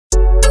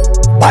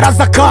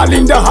Baraza Kali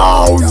in the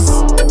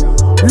house.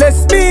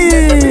 Let's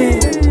me.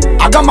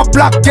 I got my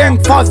black gang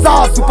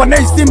Faza, Super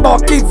Nay Simba wa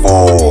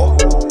Kifo.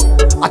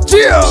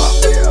 Achia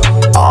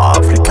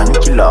African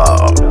killer.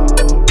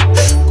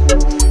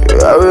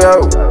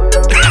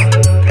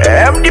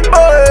 MD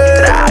boy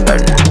Dragon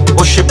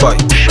Oshi boy.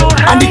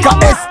 Andika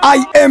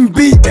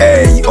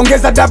SIMBA,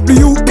 ongeza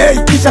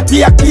WA, kisha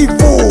tia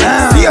Kifo.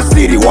 Sia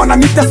siri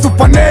wananita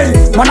Super Nay,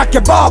 manake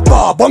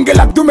baba bonge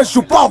la dume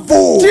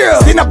shupavu.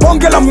 Sina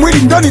bonge la mwili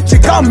ndoni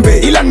chikambe,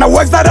 ila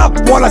naweza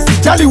rap wala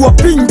sijali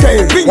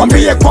wapinge.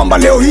 Wambie kwamba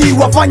leo hii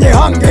wafanye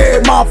hange,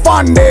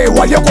 mafande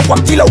walioko kwa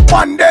kila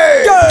upande.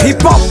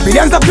 Hip hop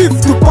ilianza beef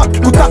Tupac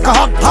kutaka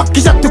hak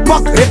kisha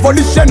Tupac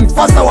revolution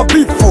fasa wa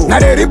beefu. Na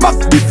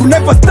reback beef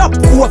never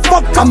stop kuwa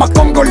fuck kama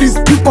Congolese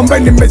people mbe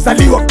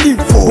nimezaliwa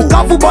Kifo.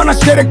 Bukavu bana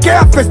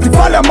sherekea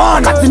festival ya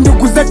maana, ati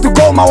ndugu zetu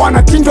Goma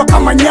wanachinjwa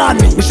kama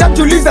nyani.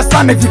 Nishajiuliza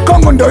sana hivi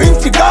Kongo ndo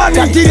inchi gani?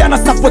 Tajiri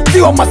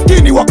anasapotiwa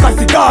maskini wa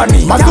kazi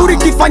gani? Mazuri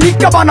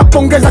kifanyika bana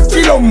pongeza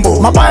Chilombo,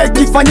 mabaya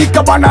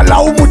kifanyika bana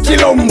laumu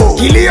Chilombo.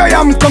 Kilio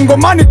ya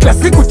mkongomani kila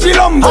siku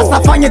Chilombo,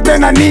 asafanye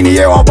tena nini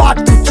ye wa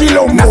watu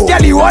Chilombo. Nasikia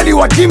liwali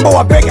wa jimbo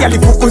wa Beki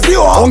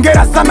alifukuziwa,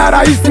 hongera sana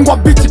rais Ngwa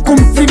bichi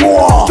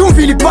kumtimua.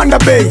 Chumvi ilipanda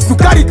bei,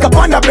 sukari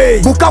ikapanda bei,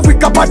 Bukavu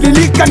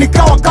ikabadilika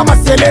nikawa kama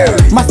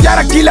sielewi.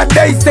 Masiara kila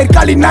day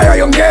serikali nayo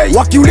yongei,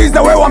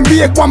 wakiuliza we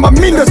wambie kwamba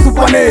mindo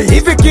Super Nay.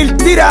 Hivi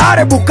kiltira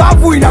are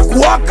Bukavu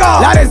inakuwaka,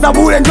 lare za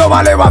bure njo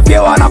wale wavye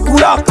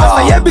wanakulaka.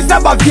 Asa yebi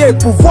saba vye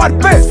pouvoir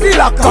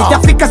pesilaka,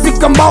 itafika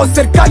siku ambao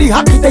serikali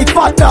haki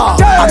taifata.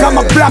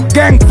 Agama black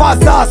gang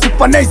Faza,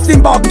 Super Nay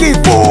Simba wa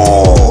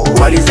Kifo.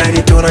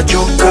 Walizani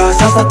tunachoka,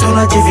 sasa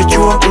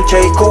tunajifichua, kucha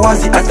iko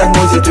wazi, hata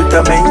ngozi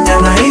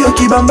tutamenya na hiyo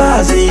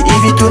kibambazi.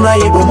 Hivi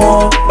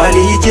tunaibomo,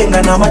 bali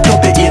ijenga na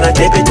matope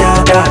inatepetea.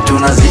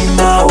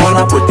 Tunazima,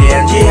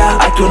 wanapotea njia,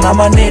 hatuna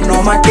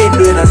maneno,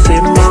 matendo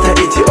inasema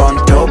Mr. Iti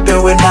on top,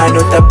 ewe nani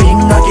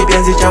utapinga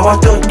kipenzi cha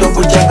watoto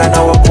kuchanga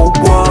na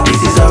wakubwa.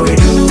 This is how we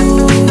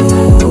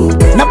do.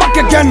 Na back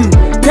again,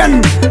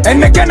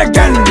 and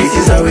again. This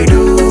is how we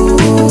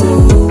do.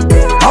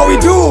 How we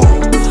do?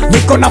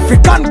 Niko na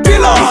African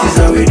killer. This is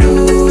how we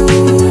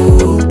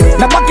do.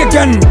 Na back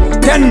again,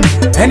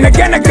 and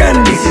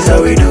again. This is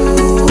how we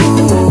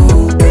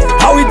do.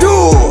 How we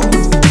do?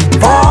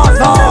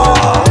 Faza.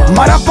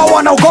 Marapa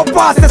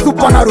wanaogopa sasa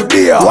Super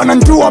narudia,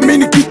 wananjua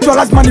mini kichwa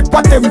lazima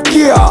nipate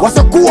mkia.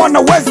 Wasokuwa na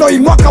uwezo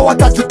imwaka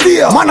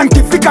watajutia, maana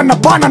nikifika na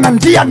bana na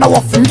njia na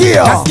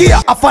wafungia. Nasikia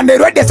afande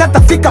rede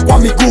sata fika kwa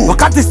miguu,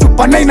 wakati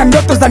Super Nay na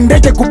ndoto za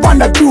ndege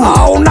kupanda juu.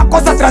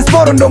 Unakosa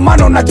transport ndo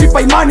maana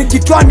unajipa imani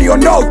kichwani,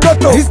 ondoa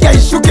utoto riski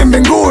haishuki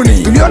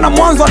mbinguni. Tuliona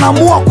mwanzo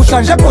anaamua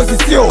kushanje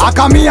position,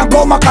 akamia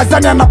ngoma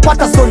kazani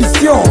anapata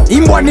solution.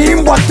 Imbwa ni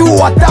imbwa tu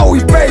hata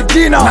uipe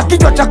jina, na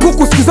kichwa cha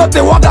kuku siku zote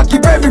waga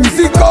kibevi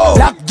mziko.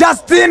 Black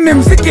Justin ni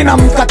mziki na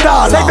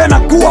mkatala, saive na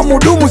kuwa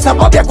mudumu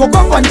sababu ya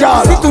kugopa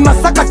njala. Si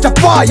tunasaka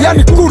chapa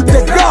yani cool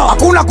de gra,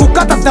 hakuna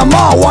kukata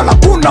tamaa wala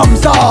kuna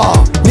mzaa.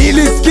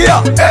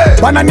 Nilisikia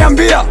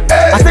wananiambia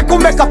ase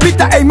kumbe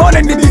kapita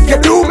Eimone ni dike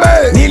dume.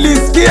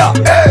 Nilisikia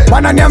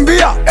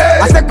wananiambia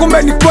ase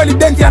kumbe ni kweli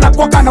Denti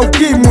anakuwaka na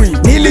ukimwi.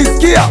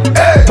 Nilisikia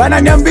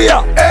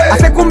wananiambia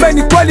ase kumbe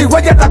ni kweli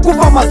Weje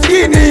atakufa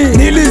maskini.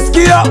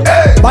 Nilisikia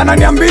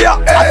wananiambia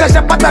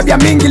atashapata vya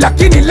mingi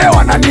lakini leo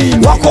ana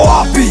nini? Wako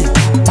wapi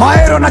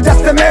Maero na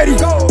Justemeri,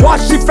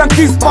 Washi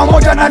Frankis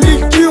pamoja na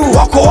Lil Q?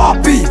 Wako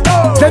wapi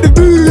ZB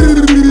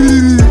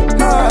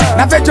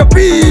na Vejo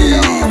B?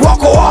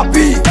 Wako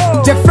wapi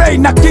Jeffrey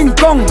na King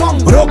Kong,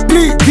 Rock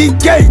Lee,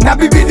 DK na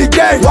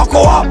BBDJ?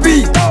 Wako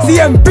wapi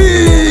CMP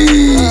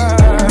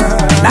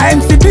na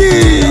MCD?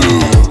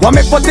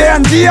 Wamepotea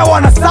njia,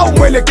 wanasahau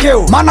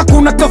mwelekeo, maana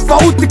kuna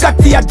tofauti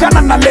kati ya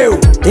jana na leo.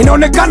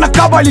 Inaonekana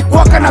kama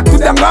alikuwaka na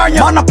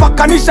tudanganya, maana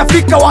pakanisha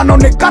fika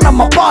wanaonekana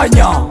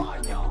mapanya.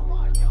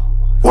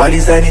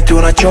 Walizani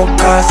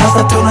tunachoka,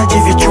 sasa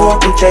tunajifichua,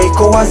 kucha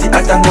iko wazi,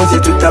 hata ngozi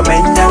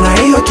tutamenya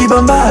na hiyo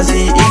kibambazi.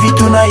 Hivi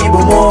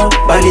tunaibomo,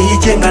 bali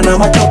ijenga na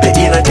matope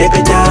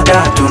inatepetea.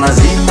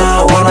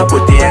 Tunazima,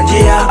 wanapotea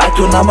njia,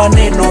 hatuna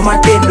maneno,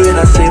 matendo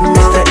inasema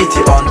Mr. Iti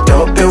on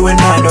top, ewe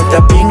nani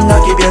utapinga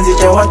kipenzi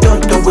cha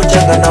watoto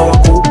kuchanga na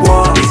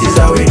wakubwa. This is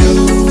how we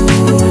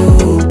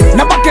do.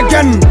 Na back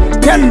again,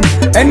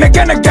 and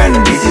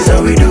again. This is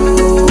how we do.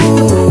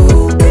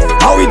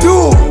 How we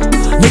do?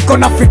 Niko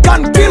na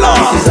African killer.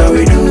 This is how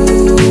we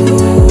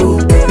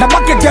do. Na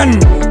back again,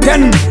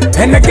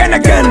 and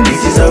again.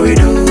 This is how we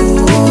do.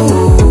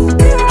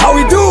 How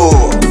we do?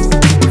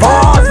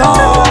 Faza.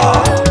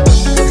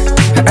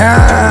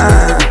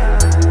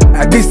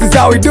 This is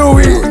how we do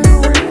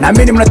it. Na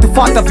mimi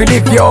mnatufata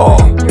vilivyo.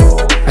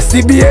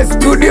 CBS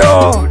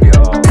Studio,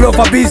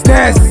 Clover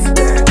Business,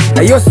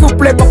 na yo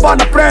Suple Papa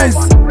na Prince,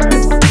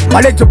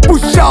 Malejo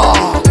Pusha,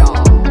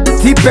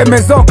 Tipe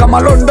Mezoka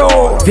Malondo,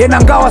 Viena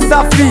Ngawa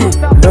Safi,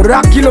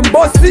 Loraki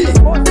Lombosi,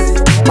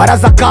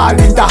 Baraza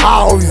Kali in the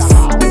house.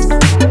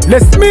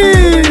 Let's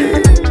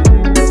me.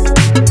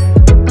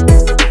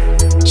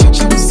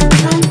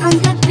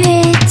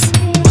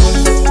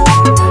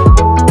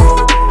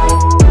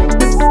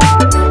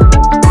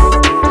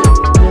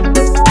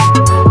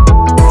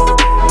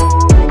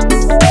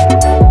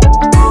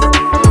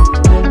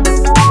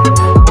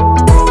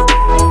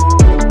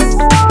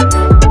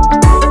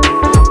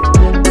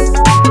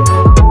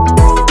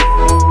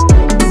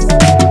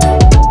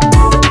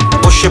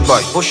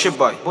 boy, bushy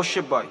boy,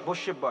 bushy boy,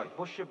 bushy boy,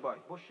 bushy boy,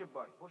 bushy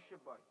boy, bushy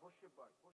boy, bushy boy.